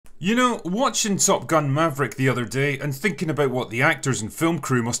You know, watching Top Gun Maverick the other day and thinking about what the actors and film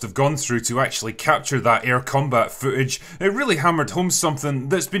crew must have gone through to actually capture that air combat footage, it really hammered home something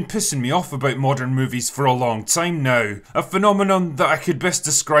that's been pissing me off about modern movies for a long time now. A phenomenon that I could best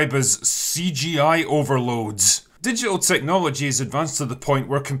describe as CGI overloads. Digital technology is advanced to the point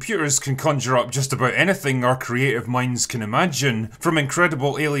where computers can conjure up just about anything our creative minds can imagine, from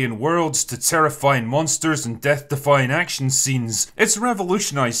incredible alien worlds to terrifying monsters and death-defying action scenes. It's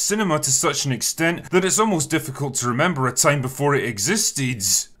revolutionised cinema to such an extent that it's almost difficult to remember a time before it existed.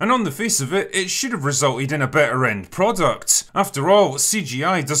 And on the face of it, it should have resulted in a better end product. After all,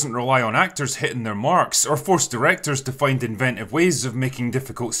 CGI doesn't rely on actors hitting their marks or force directors to find inventive ways of making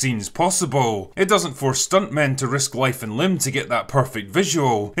difficult scenes possible. It doesn't force stuntmen to risk life and limb to get that perfect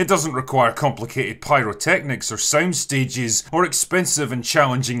visual. It doesn't require complicated pyrotechnics or sound stages or expensive and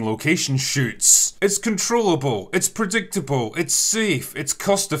challenging location shoots. It's controllable, it's predictable, it's safe, it's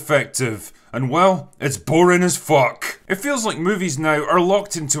cost effective. And well, it's boring as fuck. It feels like movies now are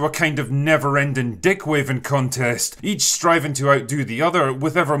locked into a kind of never-ending dick-waving contest, each striving to outdo the other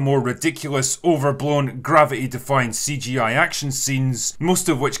with ever more ridiculous, overblown, gravity-defying CGI action scenes, most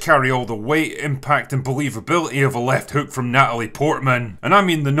of which carry all the weight, impact and believability of a left hook from Natalie Portman. And I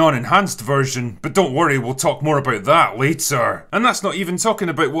mean the non-enhanced version, but don't worry, we'll talk more about that later. And that's not even talking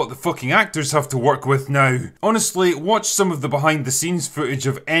about what the fucking actors have to work with now. Honestly, watch some of the behind-the-scenes footage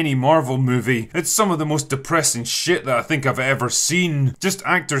of any Marvel movie. It's some of the most depressing shit that I think I've ever seen. Just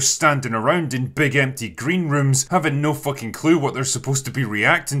actors standing around in big empty green rooms having no fucking clue what they're supposed to be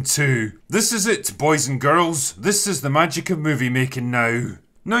reacting to. This is it, boys and girls. This is the magic of movie making now.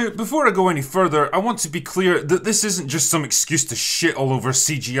 Now, before I go any further, I want to be clear that this isn't just some excuse to shit all over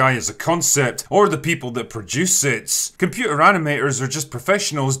CGI as a concept, or the people that produce it. Computer animators are just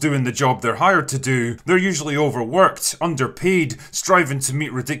professionals doing the job they're hired to do. They're usually overworked, underpaid, striving to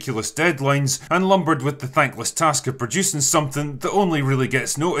meet ridiculous deadlines, and lumbered with the thankless task of producing something that only really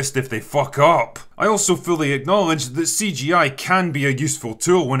gets noticed if they fuck up. I also fully acknowledge that CGI can be a useful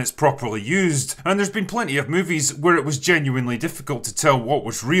tool when it's properly used, and there's been plenty of movies where it was genuinely difficult to tell what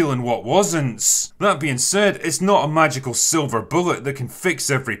was real and what wasn't. That being said, it's not a magical silver bullet that can fix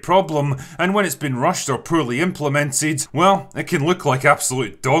every problem, and when it's been rushed or poorly implemented, well, it can look like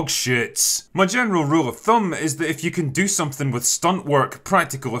absolute dog shit. My general rule of thumb is that if you can do something with stunt work,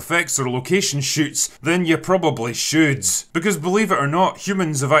 practical effects or location shoots, then you probably should. Because believe it or not,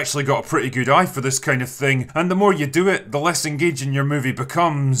 humans have actually got a pretty good eye for this kind of thing, and the more you do it, the less engaging your movie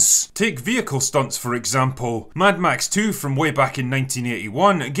becomes. Take vehicle stunts for example. Mad Max 2 from way back in 1981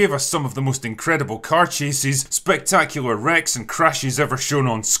 gave us some of the most incredible car chases, spectacular wrecks and crashes ever shown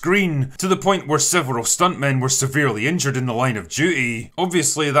on screen, to the point where several stuntmen were severely injured in the line of duty.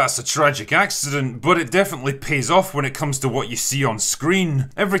 Obviously that's a tragic accident, but it definitely pays off when it comes to what you see on screen.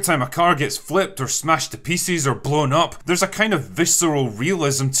 Every time a car gets flipped or smashed to pieces or blown up, there's a kind of visceral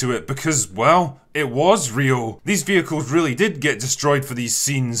realism to it because, well, it was real. These vehicles really did get destroyed for these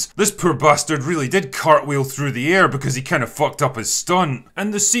scenes. This poor bastard really did cartwheel through the air because he kind of fucked up his stunt.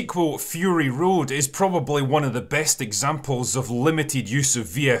 And the sequel, Fury Road, is probably one of the best examples of limited use of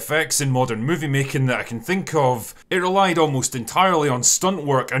VFX in modern movie making that I can think of. It relied almost entirely on stunt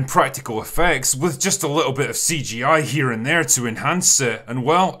work and practical effects with just a little bit of CGI here and there to enhance it, and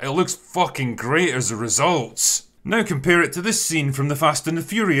well, it looks fucking great as a result. Now compare it to this scene from The Fast and the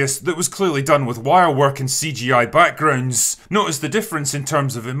Furious that was clearly done with wire work and CGI backgrounds. Notice the difference in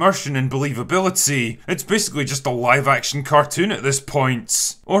terms of immersion and believability. It's basically just a live action cartoon at this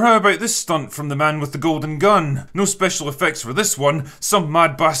point. Or how about this stunt from The Man with the Golden Gun? No special effects for this one. Some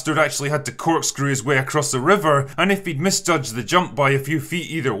mad bastard actually had to corkscrew his way across a river, and if he'd misjudged the jump by a few feet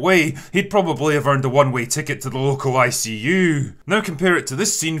either way, he'd probably have earned a one-way ticket to the local ICU. Now compare it to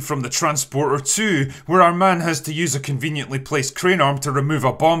this scene from The Transporter 2, where our man has to use a conveniently placed crane arm to remove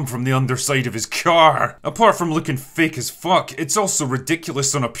a bomb from the underside of his car. Apart from looking fake as fuck, it's also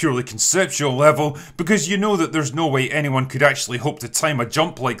ridiculous on a purely conceptual level, because you know that there's no way anyone could actually hope to time a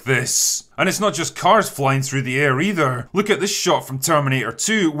jump like this. And it's not just cars flying through the air either. Look at this shot from Terminator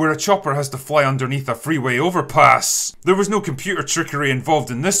 2 where a chopper has to fly underneath a freeway overpass. There was no computer trickery involved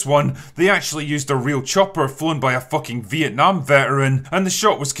in this one. They actually used a real chopper flown by a fucking Vietnam veteran, and the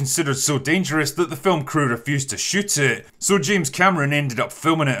shot was considered so dangerous that the film crew refused to shoot it. So James Cameron ended up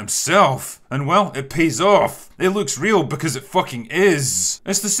filming it himself. And well, it pays off. It looks real because it fucking is.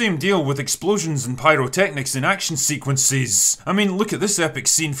 It's the same deal with explosions and pyrotechnics in action sequences. I mean, look at this epic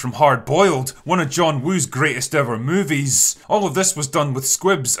scene from Hard Boiled spoiled, one of John Woo's greatest ever movies. All of this was done with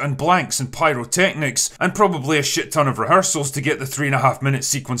squibs and blanks and pyrotechnics, and probably a shit ton of rehearsals to get the 3.5-minute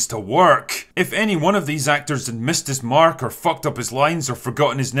sequence to work. If any one of these actors had missed his mark or fucked up his lines or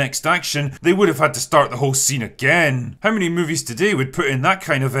forgotten his next action, they would have had to start the whole scene again. How many movies today would put in that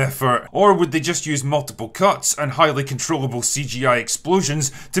kind of effort? Or would they just use multiple cuts and highly controllable CGI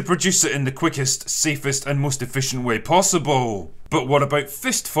explosions to produce it in the quickest, safest and most efficient way possible? But what about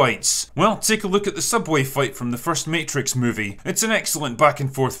fist fights? Well, take a look at the subway fight from the first Matrix movie. It's an excellent back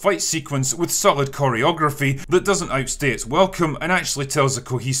and forth fight sequence with solid choreography that doesn't outstay its welcome and actually tells a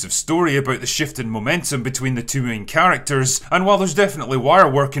cohesive story about the shift in momentum between the two main characters, and while there's definitely wire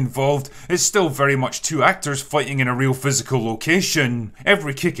work involved, it's still very much two actors fighting in a real physical location.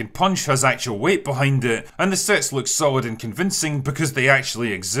 Every kick and punch has actual weight behind it, and the sets look solid and convincing because they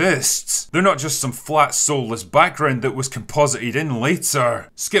actually exist. They're not just some flat, soulless background that was composited in later.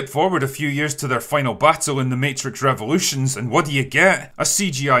 Skip forward a few years to their final battle in the Matrix Revolutions, and what do you get? A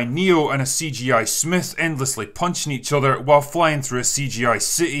CGI Neo and a CGI Smith endlessly punching each other while flying through a CGI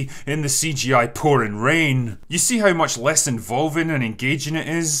city in the CGI pouring rain. You see how much less involving and engaging it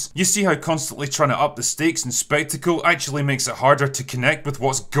is? You see how constantly trying to up the stakes and spectacle actually makes it harder to connect with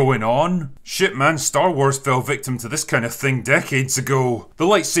what's going on? Shit man, Star Wars fell victim to this kind of thing decades ago. The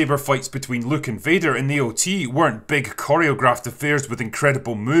lightsaber fights between Luke and Vader in the OT weren't big choreographed affairs with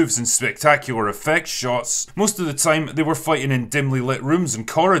incredible moves and spectacular effects shots. Most of the time they were fighting in dimly lit rooms and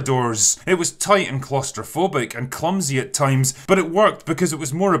corridors. It was tight and claustrophobic and clumsy at times, but it worked because it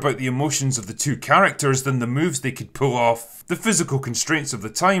was more about the emotions of the two characters than the moves they could pull off. The physical constraints of the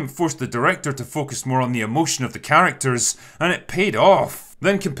time forced the director to focus more on the emotion of the characters, and it paid off.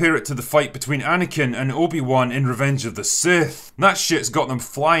 Then compare it to the fight between Anakin and Obi-Wan in Revenge of the Sith. That shit's got them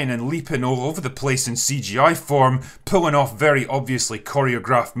flying and leaping all over the place in CGI form, pulling off very obviously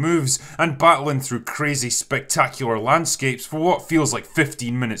choreographed moves, and battling through crazy spectacular landscapes for what feels like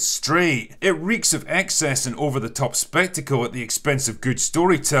 15 minutes straight. It reeks of excess and over-the-top spectacle at the expense of good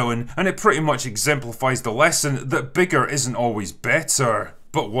storytelling, and it pretty much exemplifies the lesson that bigger isn't always better.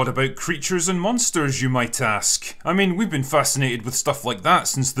 But what about creatures and monsters, you might ask? I mean, we've been fascinated with stuff like that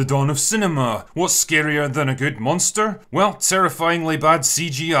since the dawn of cinema. What's scarier than a good monster? Well, terrifyingly bad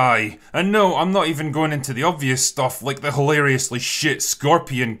CGI. And no, I'm not even going into the obvious stuff like the hilariously shit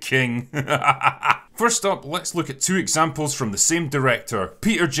Scorpion King. First up, let's look at two examples from the same director,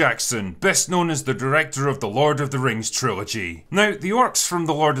 Peter Jackson, best known as the director of the Lord of the Rings trilogy. Now, the orcs from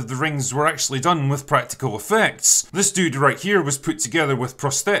the Lord of the Rings were actually done with practical effects. This dude right here was put together with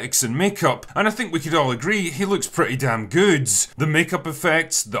prosthetics and makeup, and I think we could all agree he looks pretty damn good. The makeup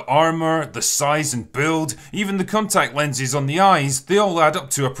effects, the armour, the size and build, even the contact lenses on the eyes, they all add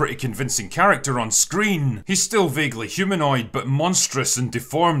up to a pretty convincing character on screen. He's still vaguely humanoid, but monstrous and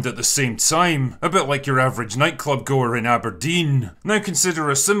deformed at the same time. A bit like your average nightclub goer in Aberdeen. Now consider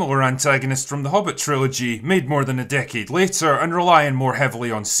a similar antagonist from the Hobbit trilogy, made more than a decade later and relying more heavily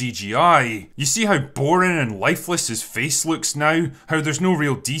on CGI. You see how boring and lifeless his face looks now? How there's no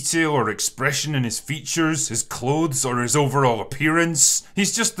real detail or expression in his features, his clothes, or his overall appearance?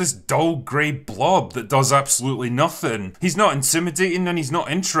 He's just this dull grey blob that does absolutely nothing. He's not intimidating and he's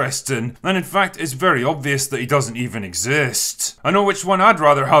not interesting, and in fact it's very obvious that he doesn't even exist. I know which one I'd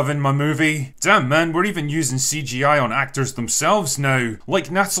rather have in my movie. Damn man, we're even using CGI on actors themselves now, like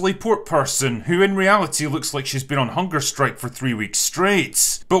Natalie Portman, who in reality looks like she's been on hunger strike for 3 weeks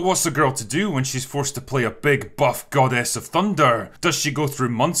straight. But what's a girl to do when she's forced to play a big buff goddess of thunder? Does she go through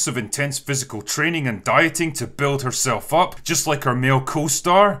months of intense physical training and dieting to build herself up, just like her male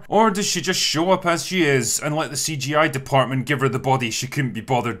co-star? Or does she just show up as she is and let the CGI department give her the body she couldn't be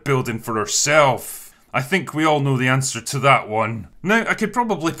bothered building for herself? I think we all know the answer to that one. Now, I could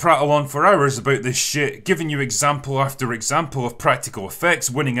probably prattle on for hours about this shit, giving you example after example of practical effects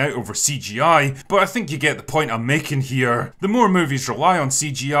winning out over CGI, but I think you get the point I'm making here. The more movies rely on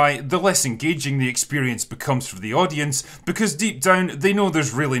CGI, the less engaging the experience becomes for the audience, because deep down, they know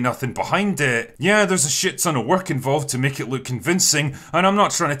there's really nothing behind it. Yeah, there's a shit ton of work involved to make it look convincing, and I'm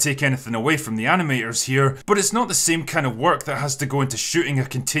not trying to take anything away from the animators here, but it's not the same kind of work that has to go into shooting a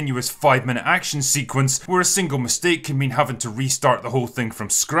continuous 5-minute action sequence where a single mistake can mean having to restart the whole thing from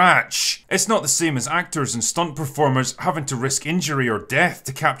scratch. It's not the same as actors and stunt performers having to risk injury or death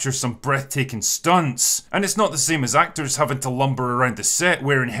to capture some breathtaking stunts. And it's not the same as actors having to lumber around the set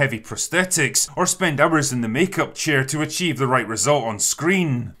wearing heavy prosthetics or spend hours in the makeup chair to achieve the right result on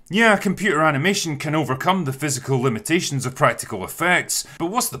screen. Yeah, computer animation can overcome the physical limitations of practical effects, but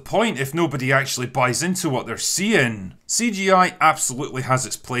what's the point if nobody actually buys into what they're seeing? CGI absolutely has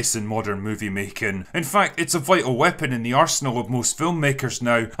its place in modern movie making. In fact, it's a vital weapon in the arsenal of most filmmakers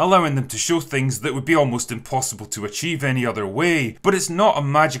now, allowing them to show things that would be almost impossible to achieve any other way. But it's not a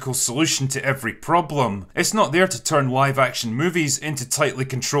magical solution to every problem. It's not there to turn live action movies into tightly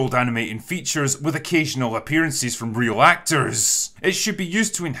controlled animating features with occasional appearances from real actors. It should be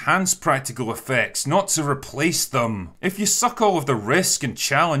used to enhance practical effects, not to replace them. If you suck all of the risk and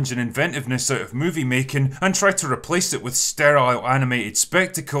challenge and inventiveness out of movie making and try to replace it with sterile animated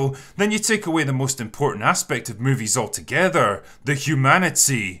spectacle, then you take away the most important aspect of movies altogether, the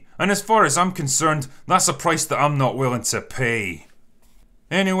humanity. And as far as I'm concerned, that's a price that I'm not willing to pay.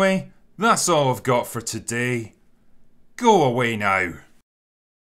 Anyway, that's all I've got for today. Go away now.